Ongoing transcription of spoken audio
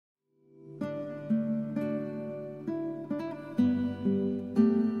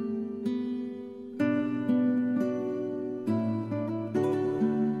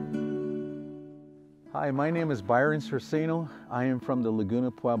Hi, my name is Byron Sarracino. I am from the Laguna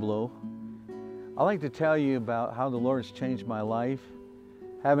Pueblo. I'd like to tell you about how the Lord has changed my life.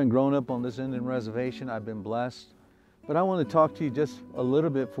 Having grown up on this Indian reservation, I've been blessed. But I want to talk to you just a little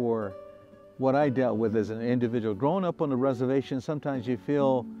bit for what I dealt with as an individual. Growing up on the reservation, sometimes you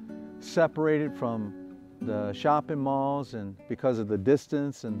feel separated from the shopping malls, and because of the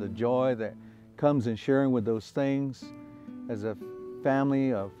distance and the joy that comes in sharing with those things. As a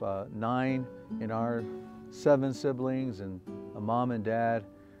family of 9 in our 7 siblings and a mom and dad,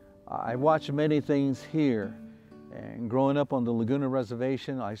 I watched many things here. And growing up on the Laguna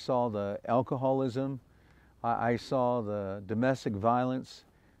Reservation, I saw the alcoholism, I saw the domestic violence,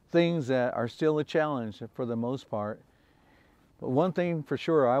 things that are still a challenge for the most part. But one thing for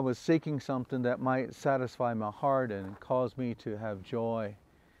sure, I was seeking something that might satisfy my heart and cause me to have joy.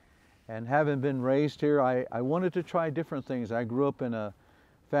 And having been raised here, I wanted to try different things. I grew up in a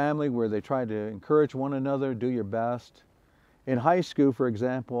family where they tried to encourage one another, do your best. In high school, for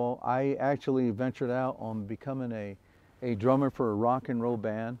example, I actually ventured out on becoming a drummer for a rock and roll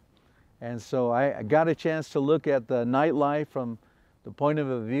band. And so I got a chance to look at the nightlife from the point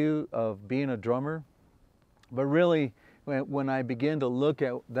of view of being a drummer. But really, when I began to look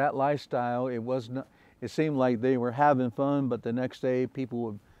at that lifestyle, it seemed like they were having fun, but the next day people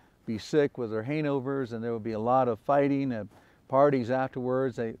would be sick with their hangovers, and there would be a lot of fighting at parties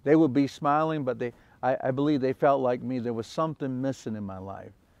afterwards. They would be smiling, but I believe they felt like me. There was something missing in my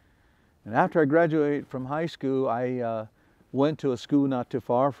life. And after I graduated from high school, I went to a school not too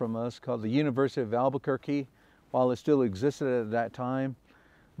far from us called the University of Albuquerque, while it still existed at that time.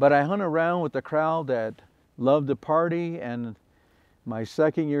 But I hung around with the crowd that loved to party, and my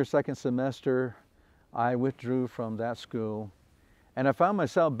second semester, I withdrew from that school. And I found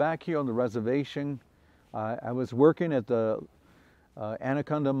myself back here on the reservation. I was working at the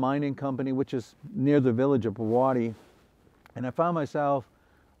Anaconda Mining Company, which is near the village of Pewati. And I found myself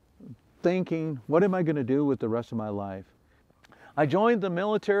thinking, what am I going to do with the rest of my life? I joined the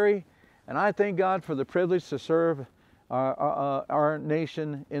military, and I thank God for the privilege to serve our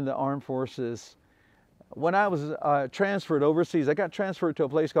nation in the armed forces. When I was transferred overseas, I got transferred to a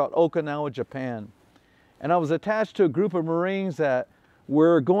place called Okinawa, Japan. And I was attached to a group of Marines that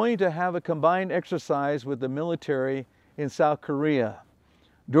were going to have a combined exercise with the military in South Korea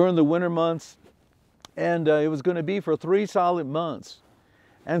during the winter months. And it was going to be for 3 solid months.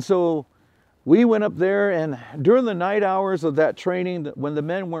 And so we went up there, and during the night hours of that training, when the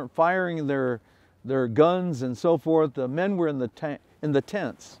men weren't firing their guns and so forth, the men were in the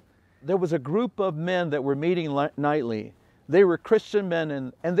tents. There was a group of men that were meeting nightly. They were Christian men,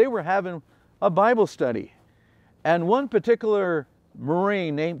 and they were having a Bible study. And one particular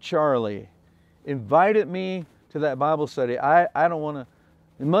Marine named Charlie invited me to that Bible study.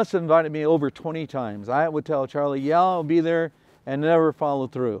 He must have invited me over 20 times. I would tell Charlie, yeah, I'll be there, and never follow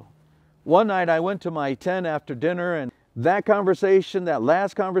through. One night I went to my tent after dinner, and that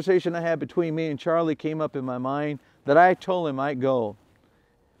last conversation I had between me and Charlie came up in my mind that I told him I'd go.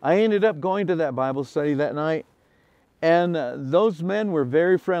 I ended up going to that Bible study that night. And those men were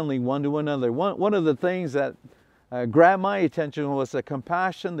very friendly one to another. One of the things that grabbed my attention was the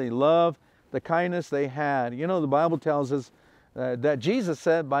compassion, the love, the kindness they had. You know, the Bible tells us that Jesus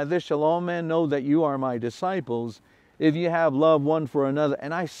said, "By this shall all men know that you are my disciples, if you have love one for another."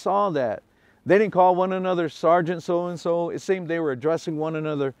 And I saw that. They didn't call one another Sergeant so-and-so. It seemed they were addressing one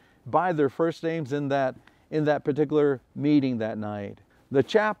another by their first names in that particular meeting that night. The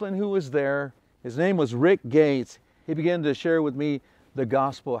chaplain who was there, his name was Rick Gates. He began to share with me the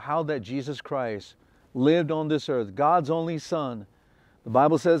gospel, how that Jesus Christ lived on this earth, God's only Son. The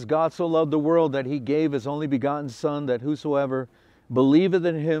Bible says, God so loved the world that He gave His only begotten Son, that whosoever believeth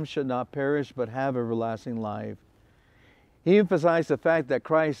in Him should not perish but have everlasting life. He emphasized the fact that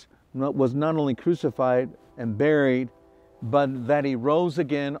Christ was not only crucified and buried, but that He rose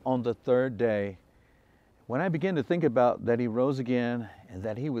again on the 3rd day. When I began to think about that He rose again and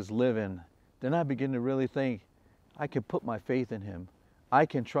that He was living, then I began to really think, I can put my faith in Him. I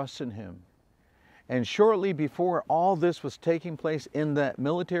can trust in Him. And shortly before all this was taking place in that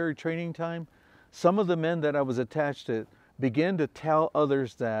military training time, some of the men that I was attached to began to tell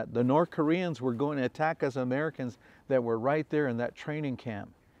others that the North Koreans were going to attack us Americans that were right there in that training camp.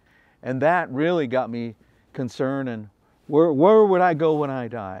 And that really got me concerned. And where would I go when I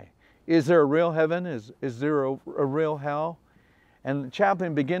die? Is there a real heaven? Is there a real hell? And the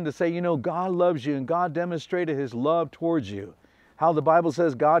chaplain began to say, you know, God loves you, and God demonstrated His love towards you. How the Bible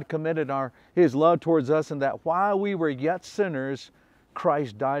says God committed His love towards us, and that while we were yet sinners,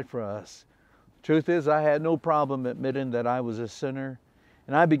 Christ died for us. Truth is, I had no problem admitting that I was a sinner.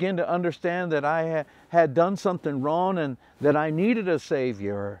 And I began to understand that I had done something wrong and that I needed a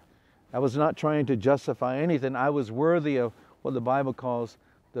Savior. I was not trying to justify anything. I was worthy of what the Bible calls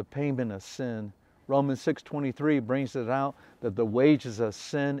the payment of sin. Romans 6:23 brings it out that the wages of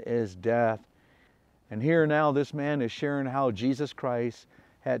sin is death. And here now this man is sharing how Jesus Christ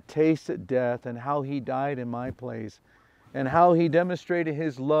had tasted death and how He died in my place and how He demonstrated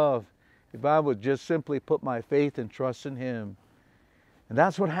His love if I would just simply put my faith and trust in Him. And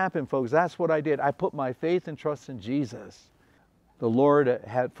that's what happened, folks. That's what I did. I put my faith and trust in Jesus. The Lord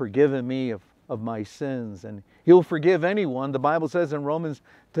had forgiven me of my sins, and He'll forgive anyone. The Bible says in Romans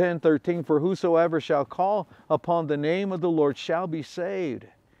 10:13, "For whosoever shall call upon the name of the Lord shall be saved."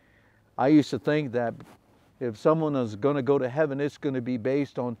 I used to think that if someone is going to go to heaven, it's going to be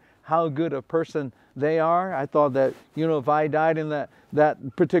based on how good a person they are. I thought that, if I died in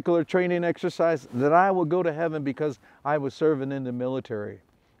that particular training exercise, that I would go to heaven because I was serving in the military.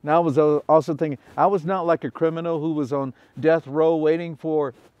 And I was also thinking, I was not like a criminal who was on death row waiting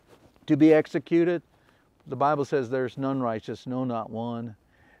to be executed. The Bible says there's none righteous, no, not one.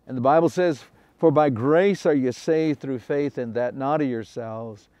 And the Bible says, "For by grace are you saved through faith, and that not of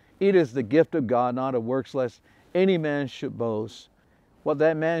yourselves. It is the gift of God, not of works, lest any man should boast." What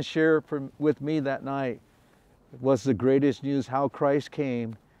that man shared with me that night was the greatest news, how Christ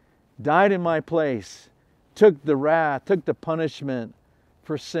came, died in my place, took the wrath, took the punishment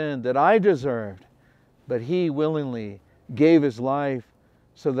for sin that I deserved, but He willingly gave His life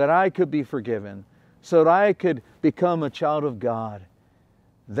so that I could be forgiven, so that I could become a child of God.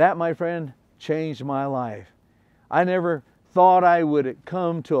 That, my friend, changed my life. I never thought I would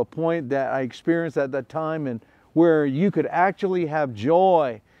come to a point that I experienced at that time, and where you could actually have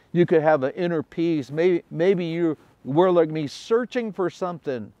joy, you could have an inner peace. Maybe you were like me, searching for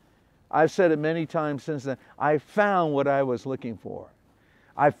something. I've said it many times since then. I found what I was looking for.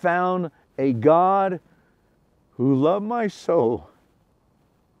 I found a God who loved my soul,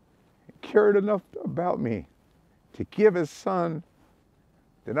 cared enough about me to give His Son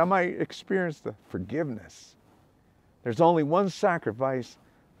that I might experience the forgiveness. There's only one sacrifice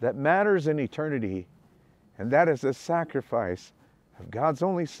that matters in eternity, and that is the sacrifice of God's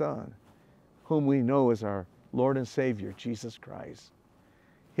only Son, whom we know as our Lord and Savior, Jesus Christ.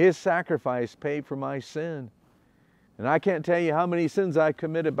 His sacrifice paid for my sin. And I can't tell you how many sins I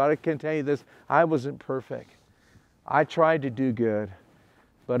committed, but I can tell you this, I wasn't perfect. I tried to do good,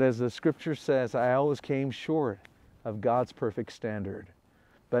 but as the Scripture says, I always came short of God's perfect standard.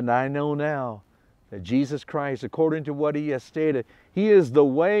 But I know now that Jesus Christ, according to what He has stated, He is the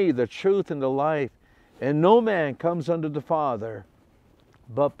way, the truth, and the life. And no man comes unto the Father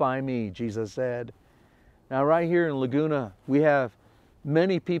but by me, Jesus said. Now right here in Laguna, we have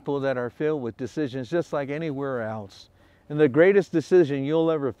many people that are filled with decisions just like anywhere else. And the greatest decision you'll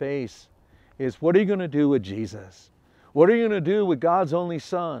ever face is, what are you going to do with Jesus? What are you going to do with God's only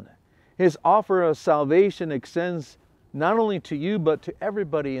Son? His offer of salvation extends not only to you, but to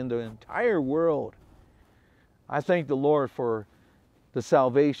everybody in the entire world. I thank the Lord for the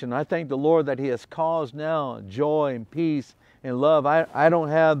salvation. I thank the Lord that He has caused now joy and peace and love. I don't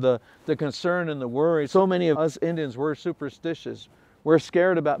have the concern and the worry. So many of us Indians, we're superstitious. We're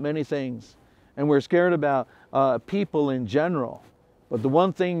scared about many things. And we're scared about people in general. But the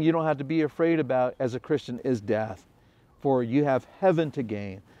one thing you don't have to be afraid about as a Christian is death. For you have heaven to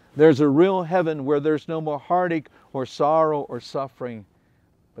gain. There's a real heaven where there's no more heartache or sorrow or suffering.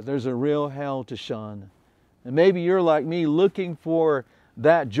 But there's a real hell to shun. And maybe you're like me, looking for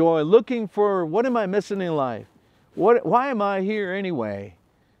that joy, looking for, what am I missing in life? Why am I here anyway?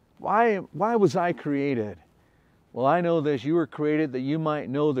 Why was I created? Well, I know this, you were created that you might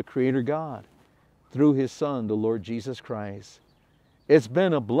know the Creator God through His Son, the Lord Jesus Christ. It's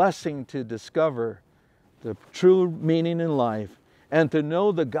been a blessing to discover the true meaning in life and to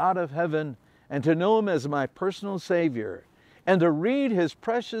know the God of heaven and to know Him as my personal Savior and to read His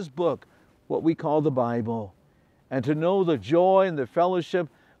precious book, what we call the Bible, and to know the joy and the fellowship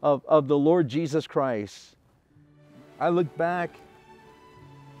of the Lord Jesus Christ. I look back,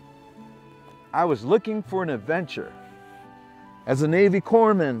 I was looking for an adventure. As a Navy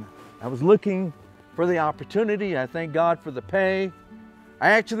corpsman, I was looking for the opportunity. I thank God for the pay. I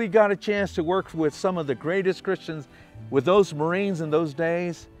actually got a chance to work with some of the greatest Christians, with those Marines in those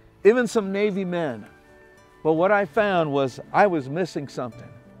days, even some Navy men. But what I found was I was missing something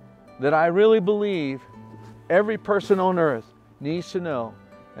that I really believe every person on earth needs to know,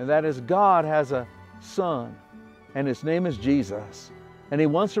 and that is God has a Son, and His name is Jesus, and He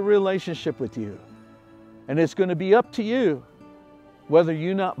wants a relationship with you. And it's going to be up to you whether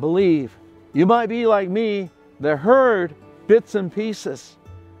you not believe. You might be like me that heard bits and pieces,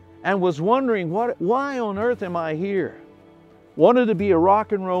 and was wondering, why on earth am I here? Wanted to be a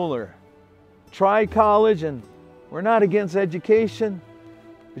rock and roller. Tried college, and we're not against education,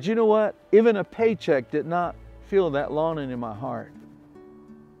 but you know what? Even a paycheck did not feel that longing in my heart.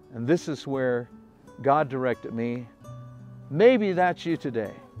 And this is where God directed me. Maybe that's you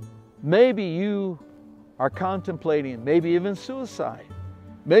today. Maybe you are contemplating, maybe even suicide.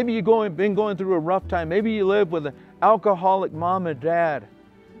 Maybe you've been going through a rough time. Maybe you live with an alcoholic mom and dad.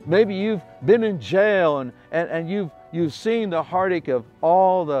 Maybe you've been in jail and you've seen the heartache of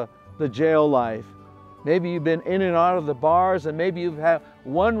all the jail life. Maybe you've been in and out of the bars, and maybe you've had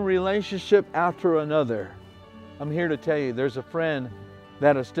one relationship after another. I'm here to tell you, there's a friend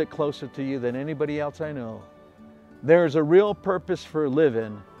that'll stick closer to you than anybody else I know. There's a real purpose for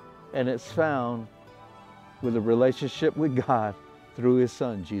living, and it's found with a relationship with God through His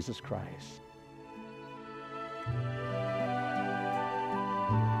Son, Jesus Christ.